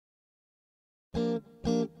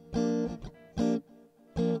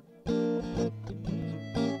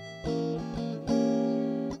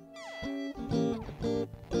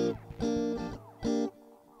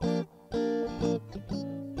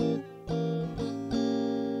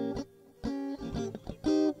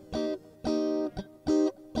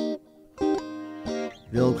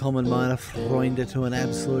Willkommen meine Freunde to an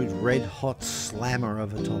absolute red hot slammer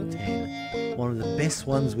of a top 10. One of the best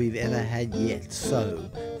ones we've ever had yet,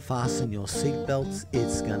 so fasten your seatbelts,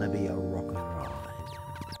 it's gonna be a rockin' ride.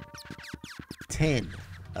 10.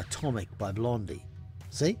 Atomic by Blondie.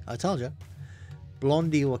 See, I told you.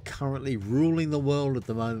 Blondie were currently ruling the world at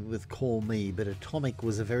the moment with Call Me, but Atomic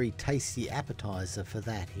was a very tasty appetizer for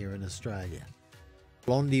that here in Australia.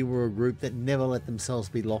 Blondie were a group that never let themselves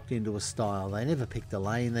be locked into a style. They never picked a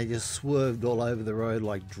lane, they just swerved all over the road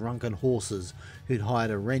like drunken horses who'd hired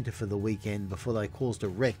a renter for the weekend before they caused a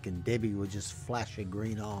wreck, and Debbie would just flash her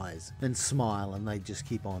green eyes and smile and they'd just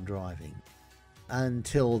keep on driving.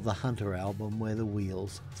 Until the Hunter album, where the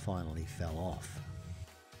wheels finally fell off.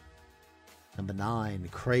 Number 9,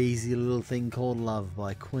 Crazy Little Thing Called Love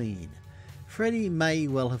by Queen. Freddie may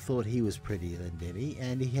well have thought he was prettier than Debbie,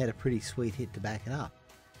 and he had a pretty sweet hit to back it up.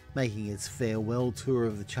 Making its farewell tour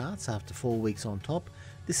of the charts after 4 weeks on top,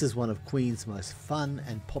 this is one of Queen's most fun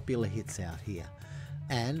and popular hits out here,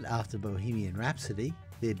 and after Bohemian Rhapsody,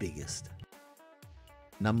 their biggest.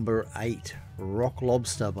 Number 8, Rock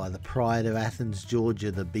Lobster by the Pride of Athens,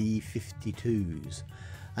 Georgia, the B-52s.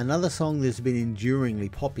 Another song that's been enduringly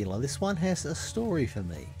popular. This one has a story for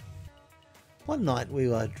me. One night we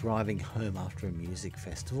were driving home after a music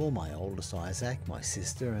festival. My oldest Isaac, my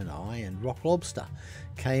sister and I, and Rock Lobster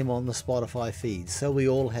came on the Spotify feed, so we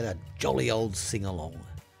all had a jolly old sing-along.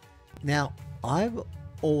 Now, I've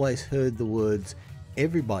always heard the words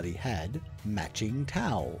everybody had matching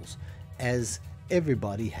towels as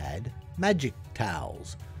everybody had magic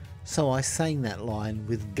towels, so I sang that line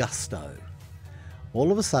with gusto.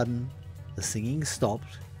 All of a sudden, the singing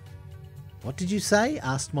stopped. "What did you say?"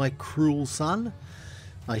 asked my cruel son.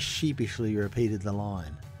 I sheepishly repeated the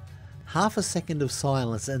line. Half a second of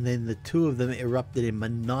silence, and then the two of them erupted in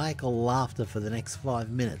maniacal laughter for the next 5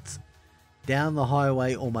 minutes, down the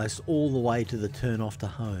highway almost all the way to the turn-off to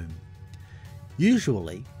home.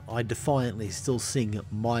 Usually, I defiantly still sing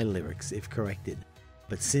my lyrics if corrected,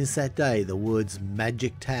 but since that day the words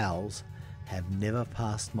magic towels have never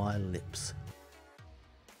passed my lips.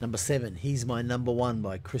 Number 7, He's My Number One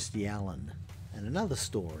by Christy Allen. And another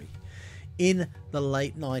story. In the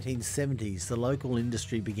late 1970s, the local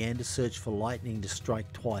industry began to search for lightning to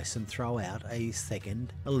strike twice and throw out a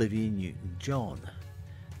second Olivia Newton-John.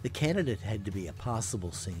 The candidate had to be a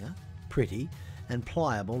passable singer, pretty, and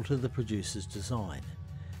pliable to the producer's design.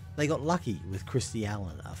 They got lucky with Christy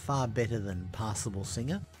Allen, a far better than passable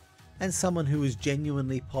singer, and someone who was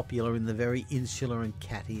genuinely popular in the very insular and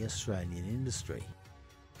catty Australian industry.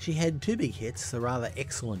 She had 2 big hits, the rather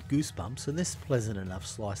excellent Goosebumps and this pleasant enough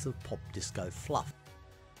slice of pop disco fluff.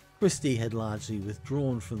 Christy had largely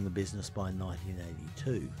withdrawn from the business by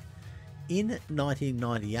 1982. In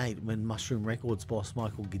 1998, when Mushroom Records boss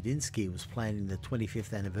Michael Gudinski was planning the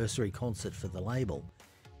 25th anniversary concert for the label,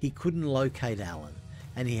 he couldn't locate Allen,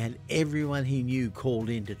 and he had everyone he knew called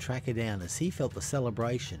in to track her down, as he felt the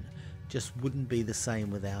celebration just wouldn't be the same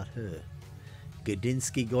without her.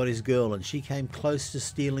 Gudinski got his girl, and she came close to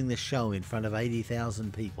stealing the show in front of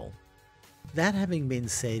 80,000 people. That having been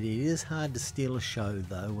said, it is hard to steal a show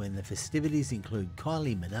though when the festivities include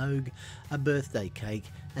Kylie Minogue, a birthday cake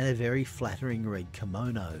and a very flattering red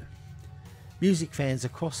kimono. Music fans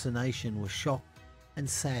across the nation were shocked and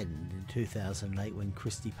saddened in 2008 when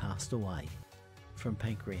Christy passed away from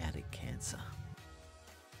pancreatic cancer.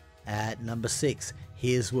 At number 6,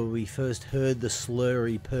 here's where we first heard the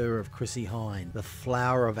slurry purr of Chrissie Hynde, the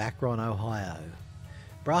flower of Akron, Ohio.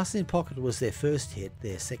 Brass in Pocket was their first hit,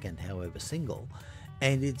 their second, however, single,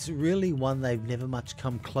 and it's really one they've never much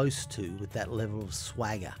come close to with that level of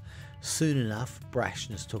swagger. Soon enough,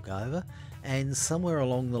 brashness took over, and somewhere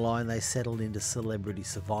along the line they settled into celebrity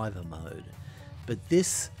survivor mode. But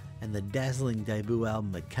this, and the dazzling debut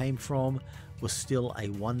album it came from, was still a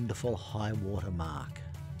wonderful high water mark.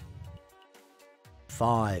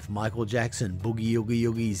 5. Michael Jackson Boogie Oogie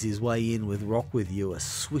Oogies his way in with Rock With You, a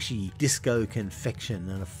swishy disco confection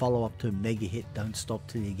and a follow-up to mega hit Don't Stop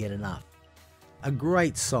Till You Get Enough. A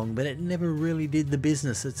great song, but it never really did the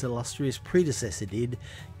business its illustrious predecessor did,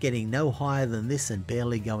 getting no higher than this and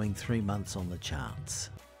barely going 3 months on the charts.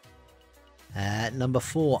 At number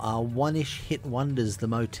 4 are one-ish hit wonders The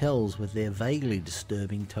Motels with their vaguely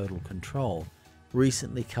disturbing Total Control,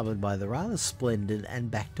 recently covered by the rather splendid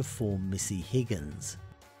and back to form Missy Higgins.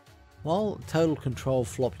 While Total Control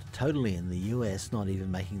flopped totally in the US, not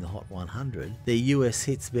even making the Hot 100, their US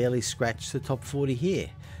hits barely scratched the top 40 here.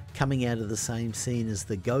 Coming out of the same scene as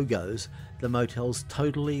the Go-Go's, the Motels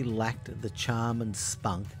totally lacked the charm and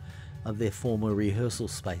spunk of their former rehearsal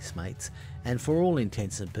space mates, and for all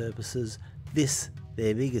intents and purposes, this,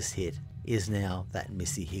 their biggest hit, is now that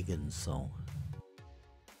Missy Higgins song.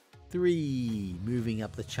 3. Moving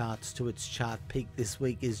up the charts to its chart peak this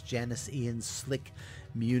week is Janice Ian's slick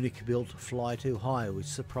Munich-built Fly Too High, which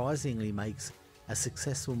surprisingly makes a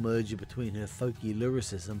successful merger between her folky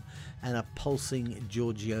lyricism and a pulsing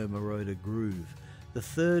Giorgio Moroder groove. The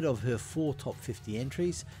third of her 4 top 50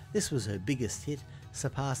 entries, this was her biggest hit,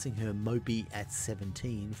 surpassing her Mopey at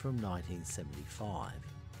 17 from 1975.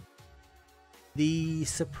 The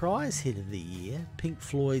surprise hit of the year, Pink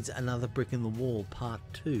Floyd's Another Brick in the Wall Part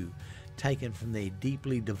 2, taken from their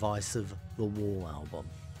deeply divisive The Wall album.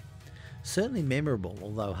 Certainly memorable,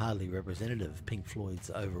 although hardly representative of Pink Floyd's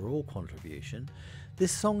overall contribution,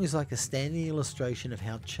 this song is like a standing illustration of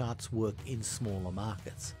how charts work in smaller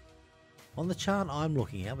markets. On the chart I'm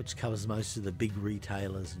looking at, which covers most of the big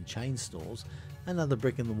retailers and chain stores, Another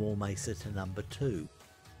Brick in the Wall makes it to number 2.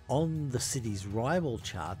 On the city's rival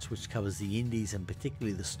charts, which covers the indies and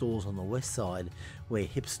particularly the stores on the west side where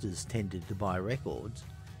hipsters tended to buy records,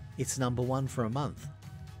 it's number 1 for a month.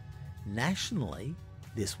 Nationally,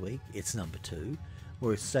 this week it's number 2,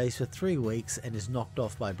 where it stays for 3 weeks and is knocked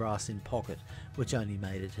off by Brass in Pocket, which only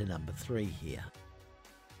made it to number 3 here.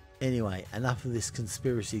 Anyway, enough of this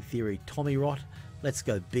conspiracy theory Tommy rot, let's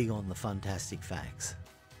go big on the fantastic facts.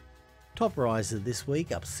 Top riser this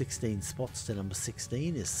week, up 16 spots to number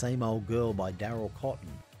 16, is Same Old Girl by Daryl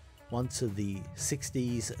Cotton, once of the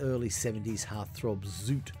 60s, early 70s heartthrob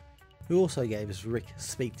Zoot, who also gave us Rick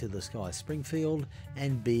Speak to the Sky Springfield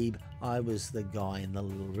and Beeb I Was the Guy in the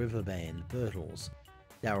Little River Band Birtles.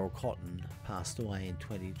 Daryl Cotton passed away in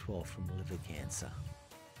 2012 from liver cancer.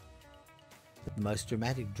 The most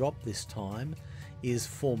dramatic drop this time is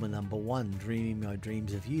former number 1, Dreaming My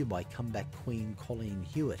Dreams of You by comeback queen Colleen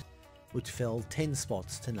Hewitt, which fell 10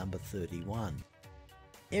 spots to number 31.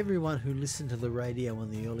 Everyone who listened to the radio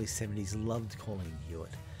in the early 70s loved Colleen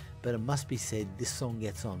Hewitt, but it must be said this song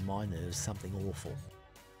gets on my nerves something awful.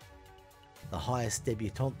 The highest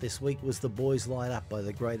debutante this week was The Boys Light Up by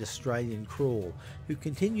the Great Australian Crawl, who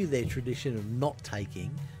continue their tradition of not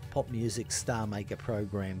taking pop music's Star Maker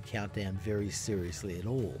program Countdown very seriously at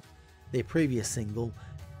all. Their previous single,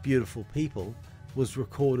 Beautiful People, was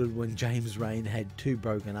recorded when James Raine had 2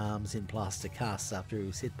 broken arms in plaster casts after he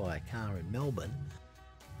was hit by a car in Melbourne.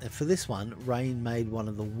 And for this one, Raine made one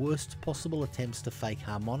of the worst possible attempts to fake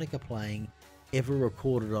harmonica playing ever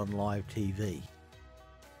recorded on live TV.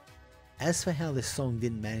 As for how this song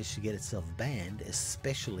didn't manage to get itself banned,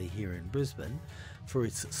 especially here in Brisbane, for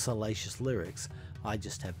its salacious lyrics, I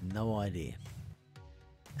just have no idea.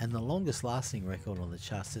 And the longest lasting record on the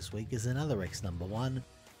charts this week is another ex-number 1,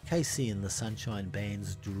 KC and the Sunshine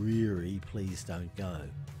Band's dreary Please Don't Go.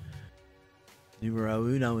 Numero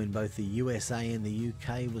uno in both the USA and the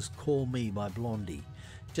UK was Call Me by Blondie.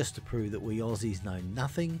 Just to prove that we Aussies know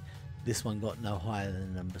nothing, this one got no higher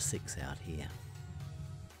than number 6 out here.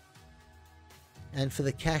 And for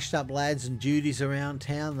the cashed up lads and duties around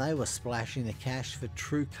town, they were splashing the cash for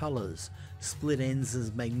True Colours, Split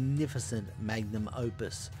Enz' magnificent magnum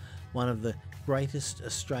opus, one of the greatest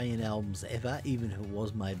Australian albums ever, even if it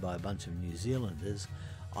was made by a bunch of New Zealanders.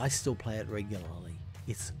 I still play it regularly.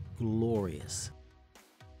 It's glorious.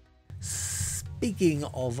 Speaking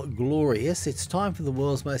of glorious, it's time for the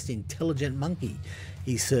world's most intelligent monkey.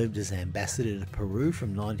 He served as ambassador to Peru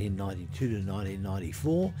from 1992 to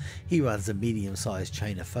 1994. He runs a medium-sized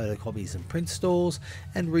chain of photocopies and print stores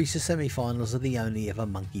and reached the semi-finals of the only ever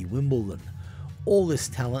Monkey Wimbledon. All this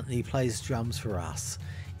talent, and he plays drums for us.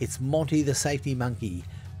 It's Monty the Safety Monkey.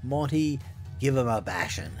 Monty, give him a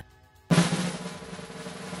bashin'.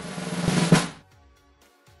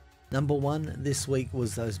 Number 1 this week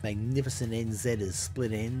was those magnificent NZers,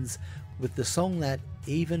 Split Enz, with the song that,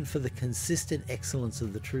 even for the consistent excellence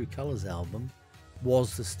of the True Colours album,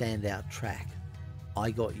 was the standout track, I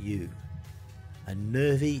Got You. A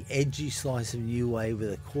nervy, edgy slice of new wave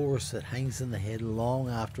with a chorus that hangs in the head long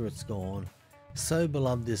after it's gone. So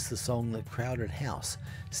beloved is the song that Crowded House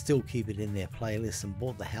still keep it in their playlist and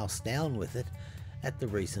brought the house down with it at the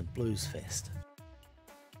recent Blues Fest.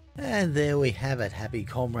 And there we have it, happy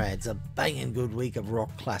comrades, a banging good week of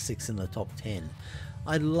rock classics in the top 10.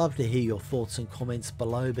 I'd love to hear your thoughts and comments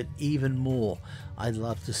below, but even more, I'd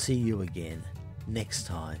love to see you again next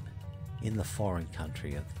time in the foreign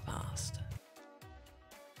country of the past.